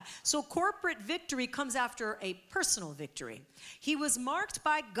So corporate victory comes after a personal victory. He was marked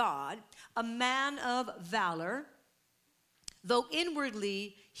by God, a man of valor, though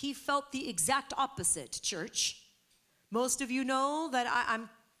inwardly he felt the exact opposite, church. Most of you know that I'm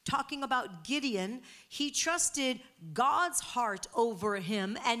talking about Gideon. He trusted God's heart over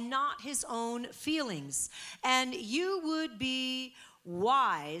him and not his own feelings. And you would be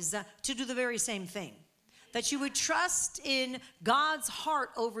wise to do the very same thing. That you would trust in God's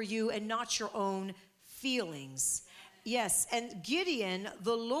heart over you and not your own feelings. Yes, and Gideon,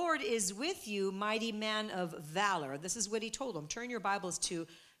 the Lord is with you, mighty man of valor. This is what he told him. Turn your Bibles to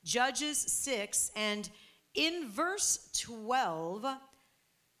Judges 6, and in verse 12,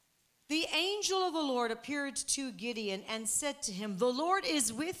 the angel of the Lord appeared to Gideon and said to him, "The Lord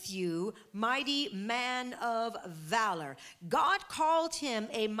is with you, mighty man of valor." God called him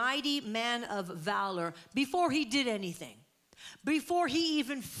a mighty man of valor before he did anything, before he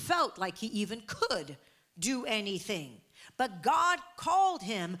even felt like he even could do anything. But God called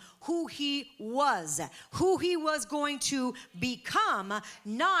him who he was going to become,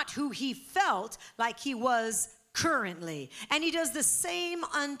 not who he felt like he was currently. And he does the same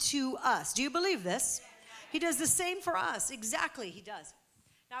unto us. Do you believe this? He does the same for us. Exactly, he does.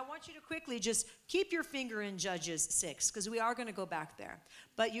 Now I want you to quickly just keep your finger in Judges 6, because we are going to go back there.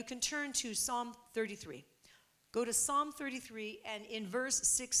 But you can turn to Psalm 33. Go to Psalm 33, and in verse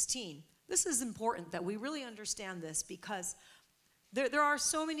 16. This is important that we really understand this, because there are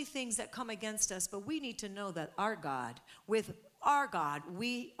so many things that come against us, but we need to know that with our God,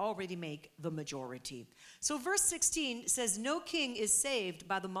 we already make the majority. So verse 16 says, "No king is saved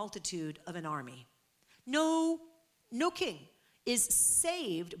by the multitude of an army." No king is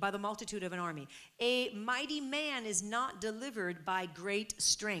saved by the multitude of an army. A mighty man is not delivered by great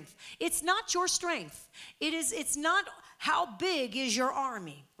strength. It's not your strength. It's not how big is your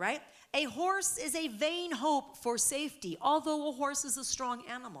army, right? A horse is a vain hope for safety, although a horse is a strong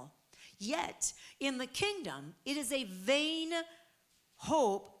animal. Yet, in the kingdom, it is a vain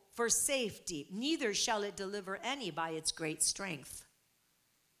hope for safety. Neither shall it deliver any by its great strength.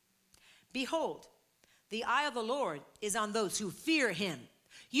 Behold, the eye of the Lord is on those who fear him.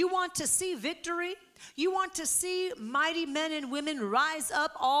 You want to see victory? You want to see mighty men and women rise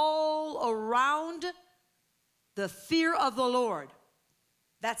up all around? The fear of the Lord.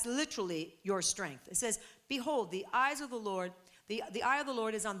 That's literally your strength. It says, "Behold, the eyes of the Lord, the eye of the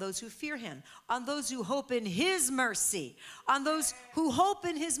Lord is on those who fear him, on those who hope in his mercy, on those who hope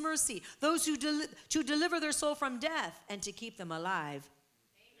in his mercy, those who to deliver their soul from death and to keep them alive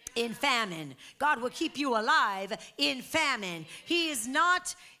in famine." God will keep you alive in famine. He is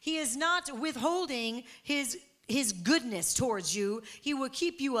not withholding his goodness towards you. He will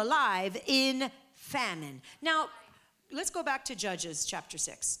keep you alive in famine. Now, let's go back to Judges chapter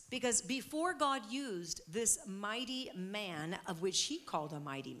 6, because before God used this mighty man, of which he called a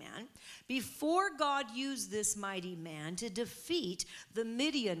mighty man, before God used this mighty man to defeat the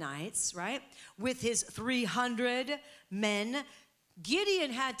Midianites, right, with his 300 men,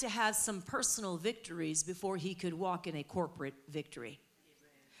 Gideon had to have some personal victories before he could walk in a corporate victory.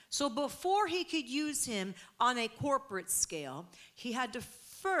 So before he could use him on a corporate scale, he had to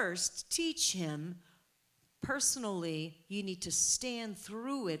first teach him personally. You need to stand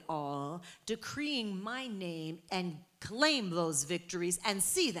through it all, decreeing my name, and claim those victories and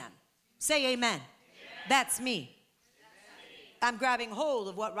see them. Say amen. Amen. That's me. I'm grabbing hold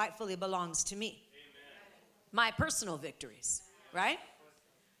of what rightfully belongs to me. Amen. My personal victories, right?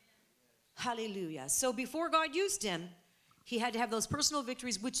 Hallelujah. So before God used him, he had to have those personal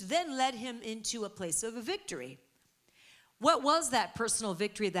victories, which then led him into a place of victory. What was that personal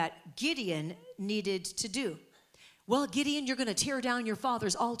victory that Gideon needed to do? Well, Gideon, you're going to tear down your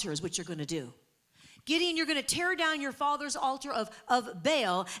father's altar is what you're going to do. Gideon, you're going to tear down your father's altar of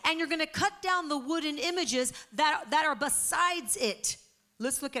Baal, and you're going to cut down the wooden images that are besides it.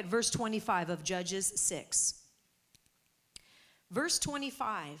 Let's look at verse 25 of Judges 6. Verse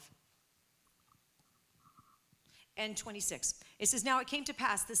 25 and 26. It says, "Now it came to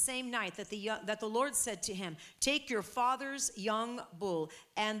pass the same night that the Lord said to him, take your father's young bull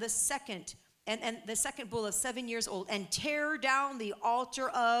and the second bull of 7 years old, and tear down the altar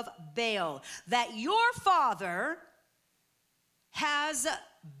of Baal that your father has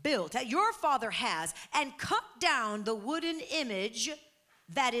built, and cut down the wooden image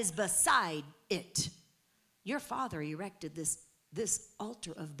that is beside it." Your father erected this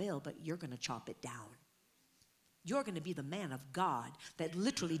altar of Baal, but you're going to chop it down. You're going to be the man of God that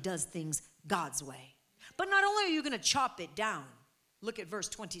literally does things God's way. But not only are you going to chop it down, look at verse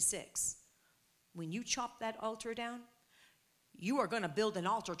 26. When you chop that altar down, you are going to build an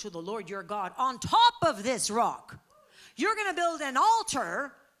altar to the Lord your God on top of this rock. You're going to build an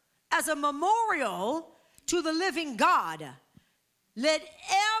altar as a memorial to the living God. Let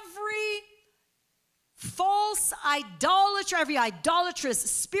every false idolater, every idolatrous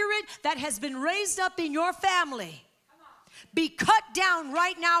spirit that has been raised up in your family be cut down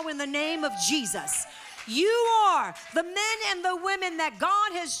right now in the name of Jesus. You are the men and the women that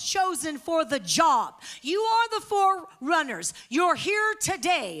God has chosen for the job. You are the forerunners. You're here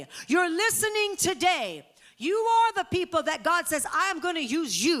today. You're listening today. You are the people that God says, I am going to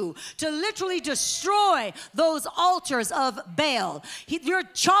use you to literally destroy those altars of Baal. You're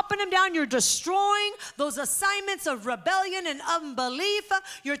chopping them down. You're destroying those assignments of rebellion and unbelief.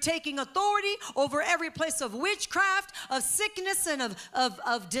 You're taking authority over every place of witchcraft, of sickness, and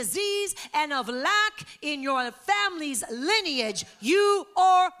of disease, and of lack in your family's lineage. You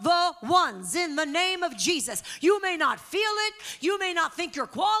are the ones in the name of Jesus. You may not feel it. You may not think you're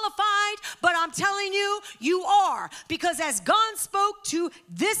qualified, but I'm telling you, you are, because as God spoke to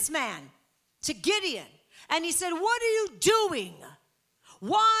this man, to Gideon, and he said, what are you doing?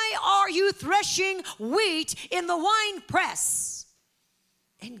 Why are you threshing wheat in the wine press?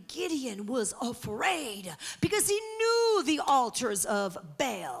 And Gideon was afraid because he knew the altars of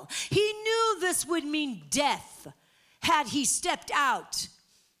Baal. He knew this would mean death had he stepped out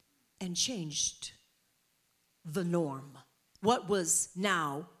and changed the norm, what was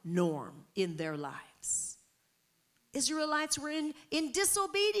now norm in their lives. Israelites were in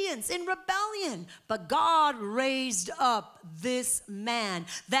disobedience, in rebellion. But God raised up this man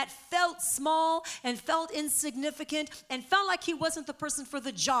that felt small and felt insignificant and felt like he wasn't the person for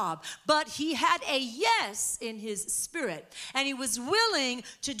the job. But he had a yes in his spirit. And he was willing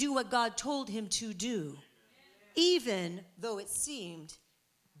to do what God told him to do, even though it seemed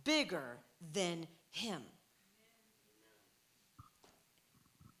bigger than him.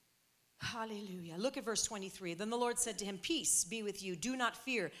 Hallelujah. Look at verse 23. Then the Lord said to him, peace be with you. Do not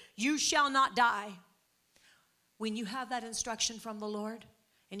fear. You shall not die. When you have that instruction from the Lord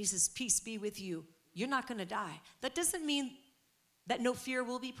and he says, peace be with you, you're not going to die. That doesn't mean that no fear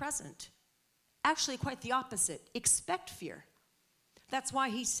will be present. Actually, quite the opposite. Expect fear. That's why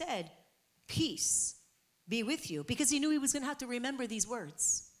he said, peace be with you, because he knew he was going to have to remember these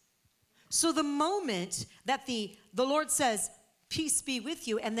words. So the moment that the Lord says, peace be with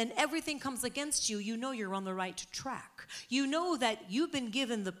you, and then everything comes against you, you know you're on the right track. You know that you've been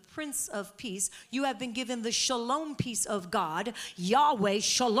given the Prince of Peace. You have been given the shalom peace of God. Yahweh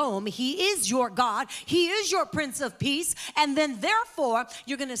Shalom. He is your God. He is your Prince of Peace. And then therefore,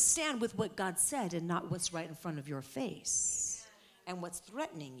 you're going to stand with what God said and not what's right in front of your face and what's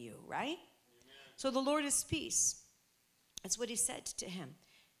threatening you, right? So the Lord is peace. That's what he said to him.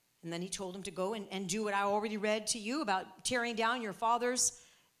 And then he told him to go and do what I already read to you about tearing down your father's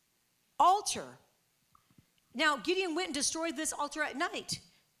altar. Now, Gideon went and destroyed this altar at night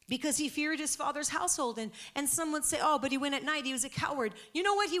because he feared his father's household. And some would say, oh, but he went at night. He was a coward. You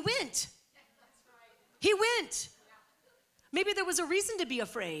know what? He went. He went. Maybe there was a reason to be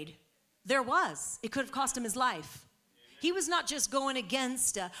afraid. There was. It could have cost him his life. He was not just going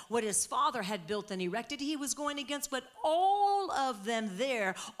against what his father had built and erected. He was going against what all of them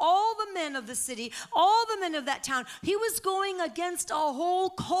there, all the men of the city, all the men of that town. He was going against a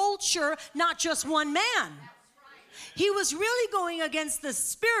whole culture, not just one man. He was really going against the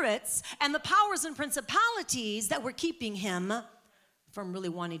spirits and the powers and principalities that were keeping him from really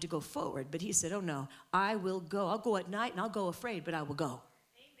wanting to go forward. But he said, oh no, I will go. I'll go at night and I'll go afraid, but I will go.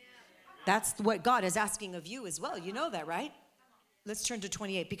 That's what God is asking of you as well. You know that, right? Let's turn to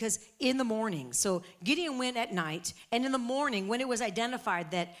 28, because in the morning, so Gideon went at night, and in the morning, when it was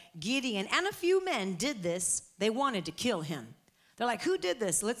identified that Gideon and a few men did this, they wanted to kill him. They're like, who did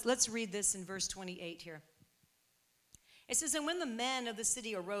this? Let's read this in verse 28 here. It says, and when the men of the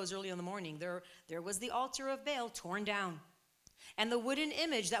city arose early in the morning, there was the altar of Baal torn down, and the wooden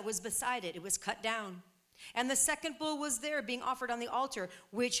image that was beside it, it was cut down. And the second bull was there being offered on the altar,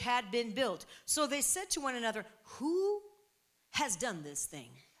 which had been built. So they said to one another, who has done this thing?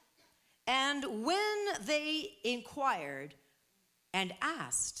 And when they inquired and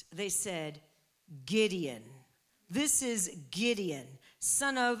asked, they said, Gideon. This is Gideon,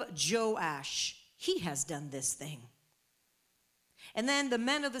 son of Joash. He has done this thing. And then the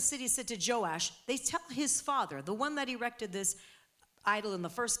men of the city said to Joash, they tell his father, the one that erected this idol in the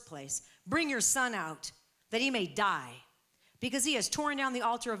first place, bring your son out, that he may die, because he has torn down the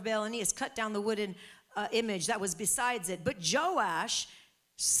altar of Baal and he has cut down the wooden image that was besides it. But Joash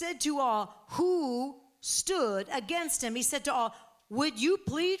said to all who stood against him, he said to all, would you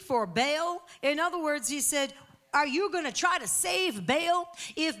plead for Baal? In other words, he said, are you going to try to save Baal?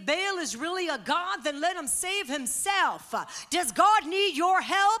 If Baal is really a god, then let him save himself. Does God need your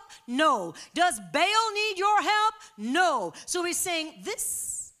help? No. Does Baal need your help? No. So he's saying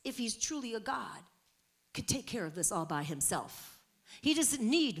this, if he's truly a god, could take care of this all by himself. He doesn't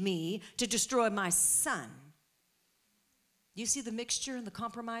need me to destroy my son. You see the mixture and the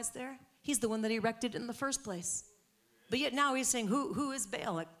compromise there? He's the one that erected it in the first place. But yet now he's saying, who is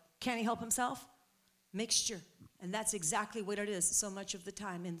Baal? Like, can he help himself? Mixture. And that's exactly what it is so much of the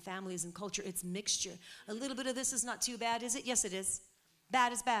time in families and culture. It's mixture. A little bit of this is not too bad, is it? Yes, it is.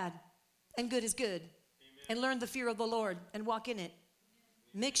 Bad is bad. And good is good. Amen. And learn the fear of the Lord and walk in it.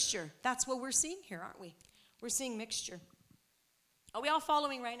 Mixture. That's what we're seeing here, aren't we? We're seeing mixture. Are we all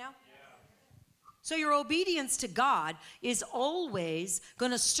following right now? So your obedience to God is always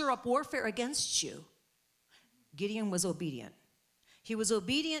going to stir up warfare against you. Gideon was obedient. He was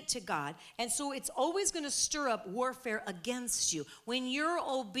obedient to God, and so it's always going to stir up warfare against you. When you're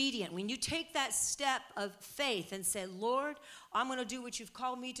obedient, when you take that step of faith and say, Lord, I'm going to do what you've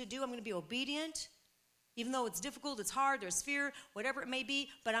called me to do. I'm going to be obedient. Even though it's difficult, it's hard, there's fear, whatever it may be,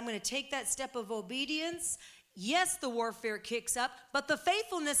 but I'm going to take that step of obedience. Yes, the warfare kicks up, but the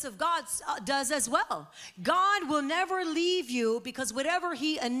faithfulness of God does as well. God will never leave you because whatever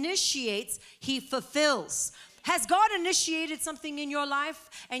he initiates, he fulfills. Has God initiated something in your life?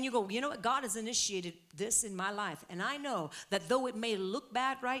 And you go, you know what? God has initiated this in my life. And I know that though it may look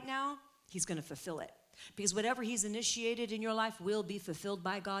bad right now, he's going to fulfill it. Because whatever he's initiated in your life will be fulfilled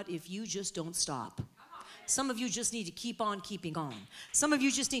by God if you just don't stop. Some of you just need to keep on keeping on. Some of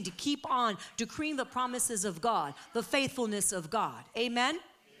you just need to keep on decreeing the promises of God, the faithfulness of God. Amen?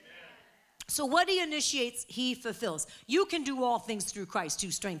 So what he initiates, he fulfills. You can do all things through Christ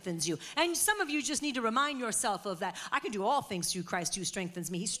who strengthens you. And some of you just need to remind yourself of that. I can do all things through Christ who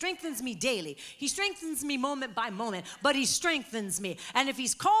strengthens me. He strengthens me daily. He strengthens me moment by moment, but he strengthens me. And if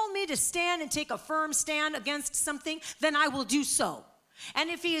he's called me to stand and take a firm stand against something, then I will do so. And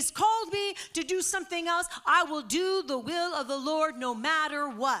if he has called me to do something else, I will do the will of the Lord no matter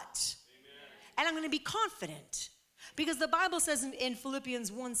what. Amen. And I'm going to be confident. Because the Bible says in Philippians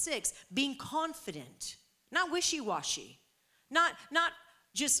 1:6, being confident, not wishy-washy, not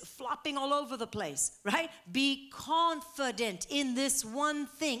just flopping all over the place, right? Be confident in this one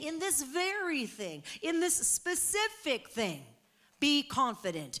thing, in this very thing, in this specific thing. Be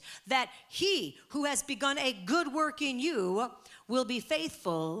confident that he who has begun a good work in you will be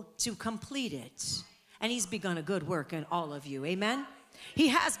faithful to complete it. And he's begun a good work in all of you. Amen? He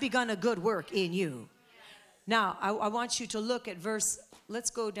has begun a good work in you. Now, I want you to look at let's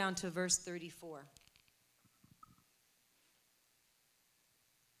go down to verse 34.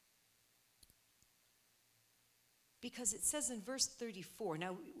 Because it says in verse 34,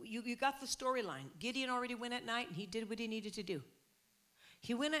 now you got the storyline. Gideon already went at night and he did what he needed to do.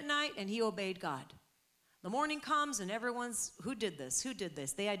 He went at night and he obeyed God. The morning comes and everyone's, who did this? Who did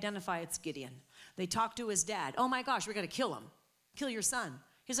this? They identify it's Gideon. They talk to his dad. Oh my gosh, we're going to kill him. Kill your son.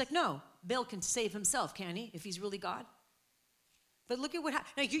 He's like, no, Baal can save himself, can he, if he's really God? But look at what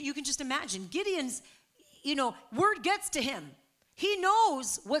happened. Now, you can just imagine. Gideon's, word gets to him. He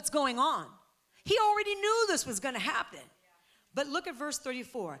knows what's going on. He already knew this was going to happen. But look at verse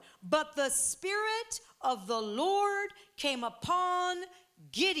 34. But the Spirit of the Lord came upon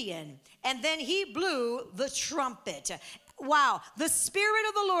Gideon, and then he blew the trumpet. Wow. The Spirit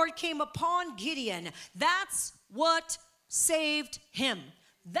of the Lord came upon Gideon. That's what saved him.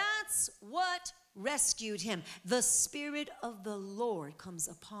 That's what rescued him. The Spirit of the Lord comes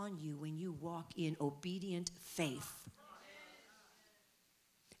upon you when you walk in obedient faith.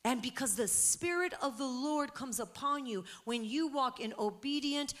 And because the Spirit of the Lord comes upon you when you walk in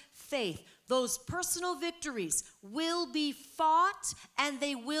obedient faith, those personal victories will be fought and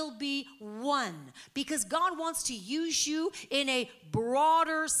they will be won. Because God wants to use you in a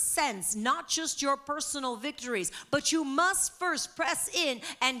broader sense, not just your personal victories, but you must first press in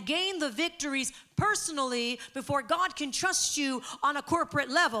and gain the victories personally before God can trust you on a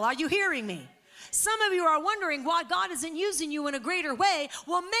corporate level. Are you hearing me? Some of you are wondering why God isn't using you in a greater way.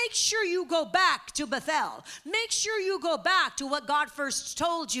 Well, make sure you go back to Bethel. Make sure you go back to what God first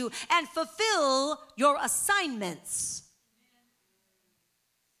told you and fulfill your assignments.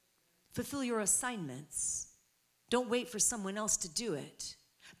 Fulfill your assignments. Don't wait for someone else to do it.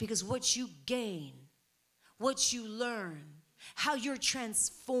 Because what you gain, what you learn, how you're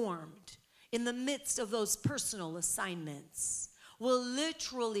transformed in the midst of those personal assignments will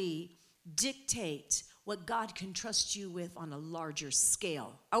literally dictate what God can trust you with on a larger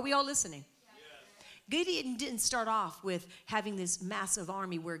scale. Are we all listening? Yes. Gideon didn't start off with having this massive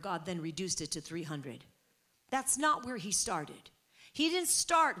army where God then reduced it to 300. That's not where he started. He didn't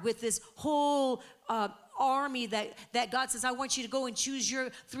start with this whole army that God says, I want you to go and choose your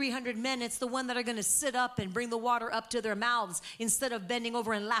 300 men. It's the one that are going to sit up and bring the water up to their mouths instead of bending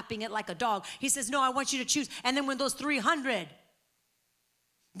over and lapping it like a dog. He says, no, I want you to choose. And then when those 300,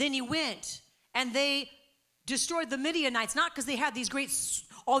 then he went and they destroyed the Midianites, not because they had these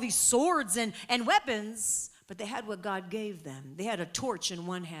all these swords and weapons, but they had what God gave them. They had a torch in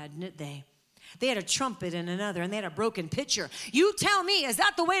one hand, didn't they? They had a trumpet in another, and they had a broken pitcher. You tell me, is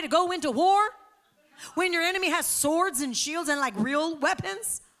that the way to go into war? When your enemy has swords and shields and like real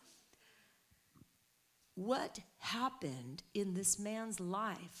weapons? What happened in this man's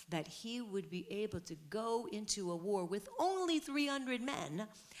life that he would be able to go into a war with only 300 men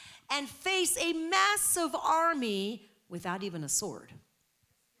and face a massive army without even a sword?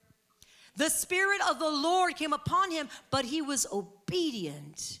 The Spirit of the Lord came upon him, but he was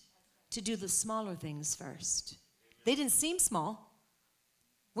obedient to do the smaller things first. They didn't seem small.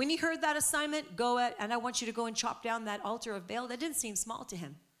 When he heard that assignment, and I want you to go and chop down that altar of Baal, that didn't seem small to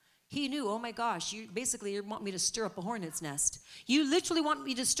him. He knew, oh my gosh, you want me to stir up a hornet's nest. You literally want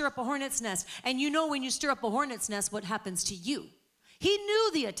me to stir up a hornet's nest. And you know when you stir up a hornet's nest, what happens to you. He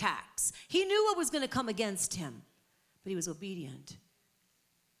knew the attacks. He knew what was going to come against him. But he was obedient.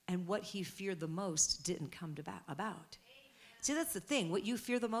 And what he feared the most didn't come about. See, that's the thing. What you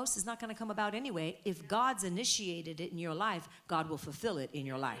fear the most is not going to come about anyway. If God's initiated it in your life, God will fulfill it in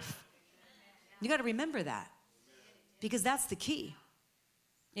your life. You got to remember that, because that's the key.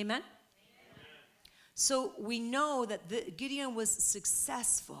 Amen? So we know that Gideon was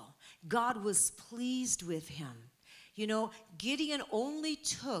successful. God was pleased with him. You know, Gideon only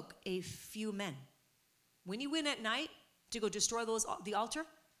took a few men. When he went at night to go destroy the altar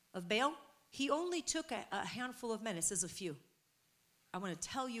of Baal, he only took a handful of men. It says a few. I want to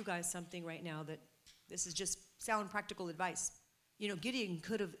tell you guys something right now that this is just sound practical advice. You know, Gideon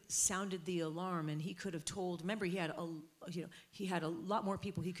could have sounded the alarm, and he could have told. Remember, he had a lot more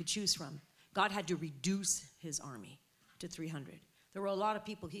people he could choose from. God had to reduce his army to 300. There were a lot of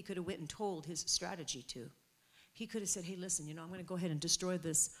people he could have went and told his strategy to. He could have said, hey, listen, I'm going to go ahead and destroy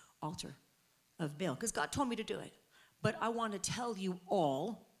this altar of Baal because God told me to do it. But I want to tell you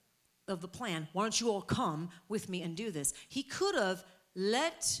all of the plan. Why don't you all come with me and do this? He could have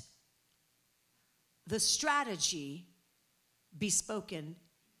let the strategy be spoken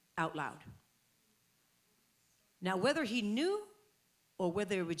out loud. Now, whether he knew or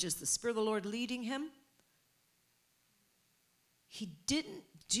whether it was just the Spirit of the Lord leading him, he didn't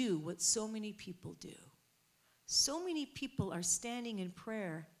do what so many people do. So many people are standing in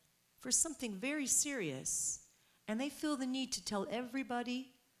prayer for something very serious, and they feel the need to tell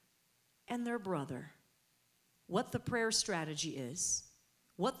everybody and their brother what the prayer strategy is,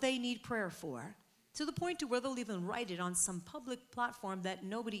 what they need prayer for, to the point to where they'll even write it on some public platform that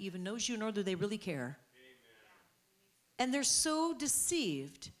nobody even knows you, nor do they really care. Amen. And they're so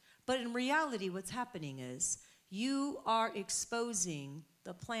deceived. But in reality, what's happening is you are exposing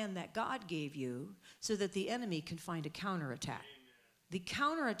the plan that God gave you so that the enemy can find a counterattack. Amen. The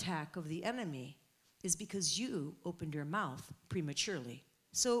counterattack of the enemy is because you opened your mouth prematurely.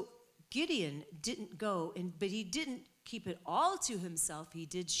 So Gideon didn't go, but he didn't keep it all to himself. He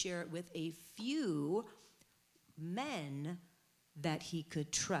did share it with a few men that he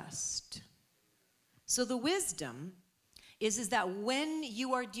could trust. So the wisdom is that when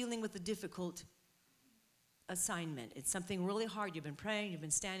you are dealing with a difficult assignment, it's something really hard, you've been praying, you've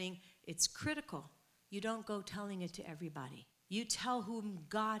been standing, it's critical. You don't go telling it to everybody. You tell whom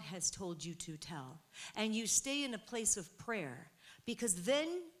God has told you to tell. And you stay in a place of prayer. Because then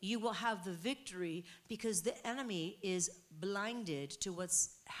you will have the victory, because the enemy is blinded to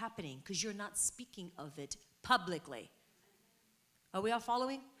what's happening because you're not speaking of it publicly. Are we all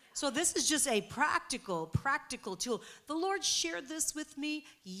following? So this is just a practical tool. The Lord shared this with me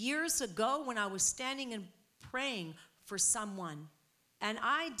years ago when I was standing and praying for someone. And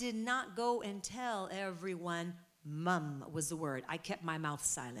I did not go and tell everyone. Mum was the word. I kept my mouth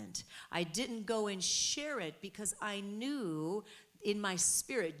silent. I didn't go and share it because I knew in my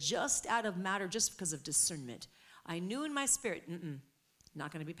spirit, just because of discernment. I knew in my spirit,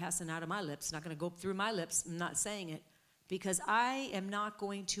 not going to be passing out of my lips, not going to go through my lips, I'm not saying it, because I am not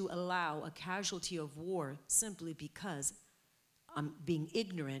going to allow a casualty of war simply because I'm being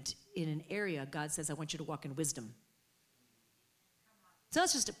ignorant in an area God says I want you to walk in wisdom. So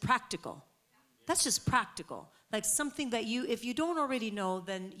that's just practical. That's just practical. Like something that if you don't already know,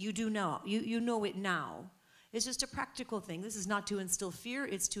 then you do know. You know it now. It's just a practical thing. This is not to instill fear,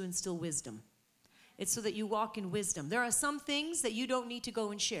 it's to instill wisdom. It's so that you walk in wisdom. There are some things that you don't need to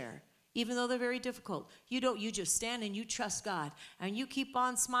go and share. even though they're very difficult. You just stand and you trust God, and you keep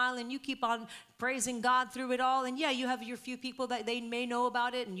on smiling, you keep on praising God through it all. And yeah, you have your few people that they may know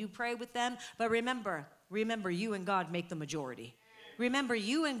about it and you pray with them, but remember, you and God make the majority. Remember,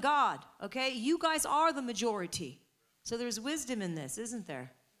 you and God, okay? You guys are the majority. So there's wisdom in this, isn't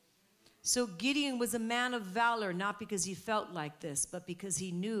there? So Gideon was a man of valor, not because he felt like this, but because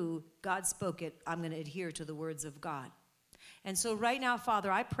he knew God spoke it. I'm going to adhere to the words of God. And so right now,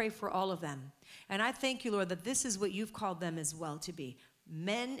 Father, I pray for all of them. And I thank you, Lord, that this is what you've called them as well to be,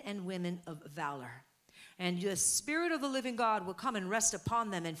 men and women of valor. And the Spirit of the living God will come and rest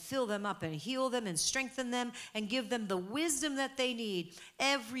upon them and fill them up and heal them and strengthen them and give them the wisdom that they need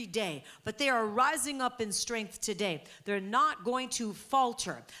every day. But they are rising up in strength today. They're not going to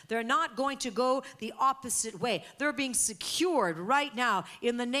falter. They're not going to go the opposite way. They're being secured right now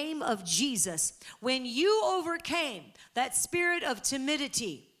in the name of Jesus. When you overcame that spirit of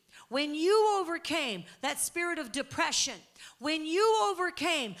timidity, when you overcame that spirit of depression, when you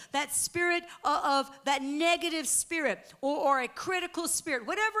overcame that spirit of that negative spirit or a critical spirit,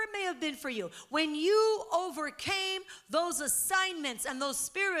 whatever it may have been for you, when you overcame those assignments and those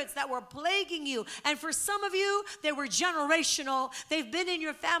spirits that were plaguing you, and for some of you, they were generational, they've been in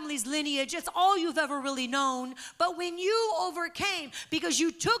your family's lineage, it's all you've ever really known, but when you overcame, because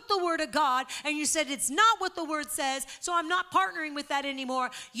you took the word of God and you said, it's not what the word says, so I'm not partnering with that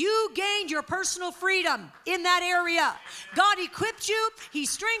anymore, you gained your personal freedom in that area. God equipped you, he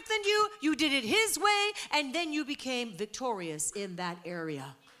strengthened you, you did it his way, and then you became victorious in that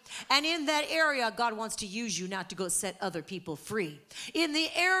area. And in that area, God wants to use you now to go set other people free. In the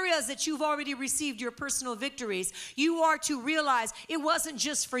areas that you've already received your personal victories, you are to realize it wasn't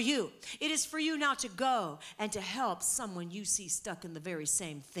just for you. It is for you now to go and to help someone you see stuck in the very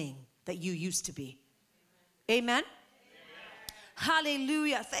same thing that you used to be. Amen? Amen.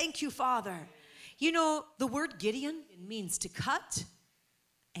 Hallelujah. Thank you, Father. You know, the word Gideon, it means to cut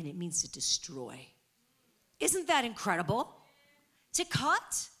and it means to destroy. Isn't that incredible? To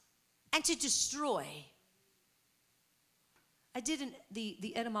cut and to destroy. I did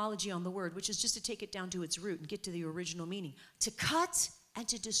the etymology on the word, which is just to take it down to its root and get to the original meaning. To cut and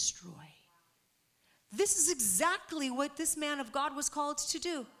to destroy. This is exactly what this man of God was called to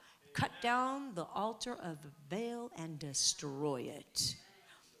do. Cut down the altar of Baal and destroy it.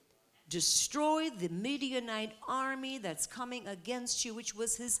 Destroy the Midianite army that's coming against you, which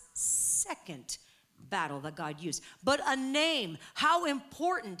was his second battle that God used. But a name, how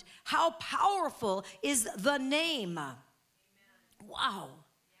important, how powerful is the name? Amen. Wow.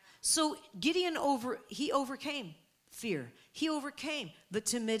 So Gideon he overcame fear. He overcame the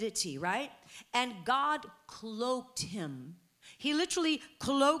timidity, right? And God cloaked him. He literally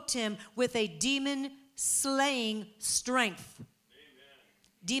cloaked him with a demon-slaying strength.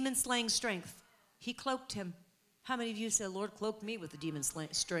 Demon slaying strength. He cloaked him. How many of you said, Lord, cloak me with the demon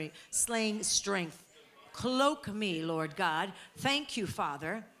slaying strength? Cloak me, Lord God. Thank you,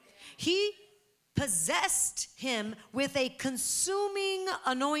 Father. He possessed him with a consuming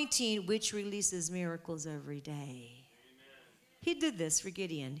anointing, which releases miracles every day. Amen. He did this for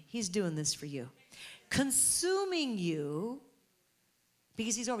Gideon. He's doing this for you. Consuming you,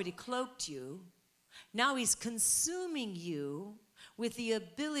 because he's already cloaked you. Now he's consuming you with the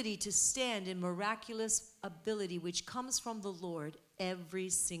ability to stand in miraculous ability, which comes from the Lord every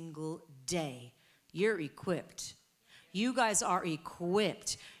single day. You're equipped. You guys are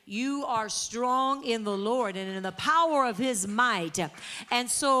equipped. You are strong in the Lord and in the power of his might. And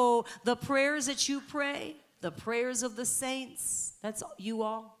so the prayers that you pray, the prayers of the saints, that's you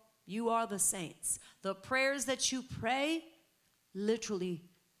all. You are the saints. The prayers that you pray literally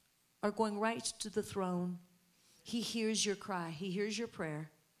are going right to the throne. He hears your cry. He hears your prayer.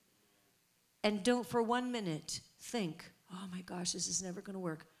 And don't for 1 minute think, oh my gosh, this is never going to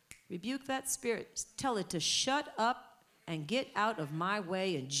work. Rebuke that spirit. Tell it to shut up and get out of my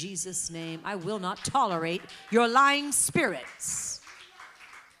way in Jesus' name. I will not tolerate your lying spirits.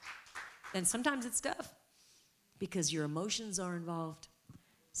 And sometimes it's tough because your emotions are involved.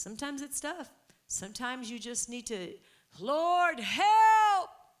 Sometimes it's tough. Sometimes you just need to, Lord, help.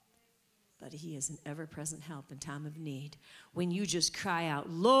 But he is an ever-present help in time of need. When you just cry out,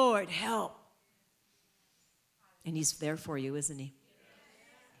 Lord, help. And he's there for you, isn't he?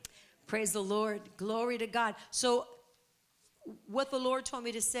 Praise the Lord. Glory to God. So what the Lord told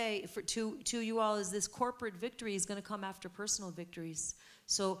me to say to you all is this corporate victory is going to come after personal victories.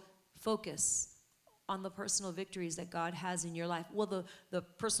 So focus on the personal victories that God has in your life. Well, the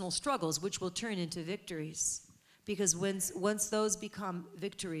personal struggles, which will turn into victories. Because once those become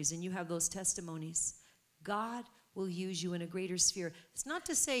victories and you have those testimonies, God will use you in a greater sphere. It's not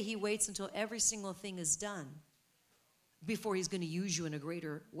to say he waits until every single thing is done before he's going to use you in a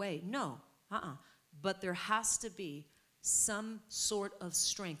greater way. No, But there has to be some sort of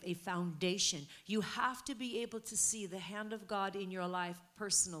strength, a foundation. You have to be able to see the hand of God in your life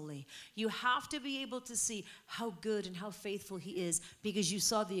personally. You have to be able to see how good and how faithful he is, because you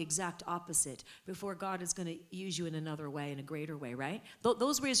saw the exact opposite before God is going to use you in another way, in a greater way, right?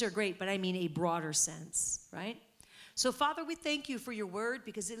 Those ways are great, but I mean a broader sense, right? So, Father, we thank you for your word,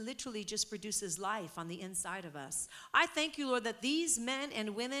 because it literally just produces life on the inside of us. I thank you, Lord, that these men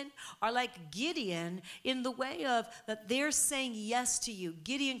and women are like Gideon in the way of that they're saying yes to you.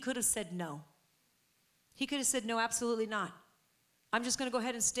 Gideon could have said no. He could have said, no, absolutely not. I'm just going to go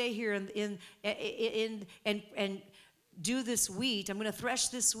ahead and stay here and do this wheat. I'm going to thresh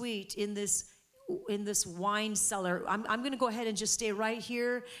this wheat in this wine cellar. I'm going to go ahead and just stay right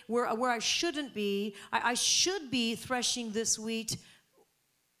here where I shouldn't be. I should be threshing this wheat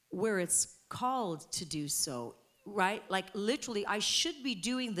where it's called to do so, right? Like literally, I should be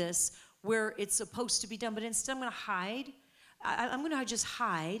doing this where it's supposed to be done. But instead, I'm going to hide. I'm going to just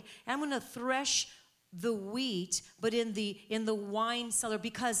hide. And I'm going to thresh the wheat, but in the wine cellar.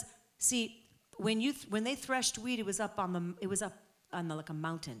 Because see, when they threshed wheat, it was up on like a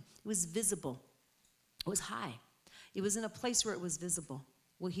mountain. It was visible. It was high. It was in a place where it was visible.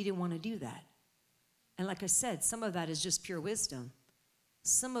 Well, he didn't want to do that. And like I said, some of that is just pure wisdom.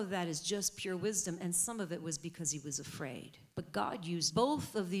 Some of that is just pure wisdom, and some of it was because he was afraid. But God used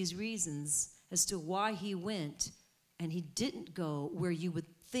both of these reasons as to why he went, and he didn't go where you would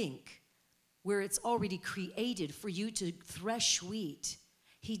think, where it's already created for you to thresh wheat.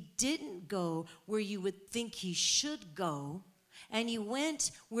 He didn't go where you would think he should go. And he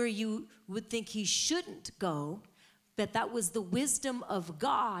went where you would think he shouldn't go, but that was the wisdom of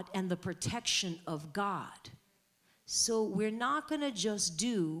God and the protection of God. So we're not going to just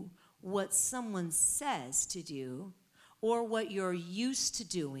do what someone says to do or what you're used to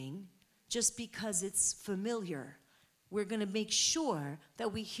doing just because it's familiar. We're going to make sure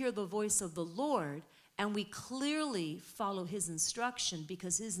that we hear the voice of the Lord and we clearly follow his instruction,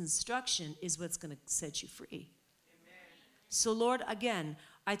 because his instruction is what's going to set you free. So, Lord, again,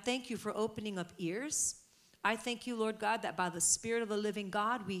 I thank you for opening up ears. I thank you, Lord God, that by the Spirit of the living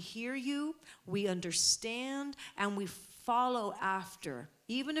God, we hear you, we understand, and we follow after.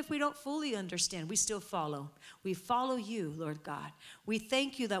 Even if we don't fully understand, we still follow. We follow you, Lord God. We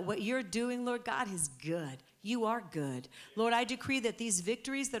thank you that what you're doing, Lord God, is good. You are good. Lord, I decree that these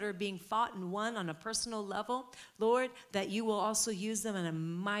victories that are being fought and won on a personal level, Lord, that you will also use them in a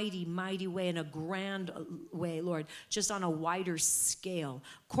mighty, mighty way, in a grand way, Lord, just on a wider scale,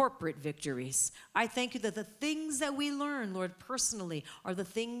 corporate victories. I thank you that the things that we learn, Lord, personally, are the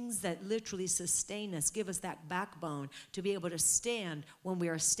things that literally sustain us, give us that backbone to be able to stand when we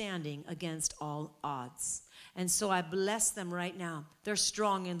are standing against all odds. And so I bless them right now. They're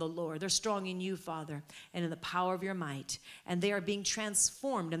strong in the Lord. They're strong in you, Father, and in the power of your might. And they are being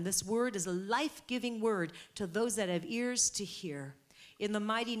transformed. And this word is a life-giving word to those that have ears to hear. In the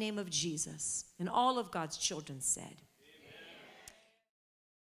mighty name of Jesus. And all of God's children said,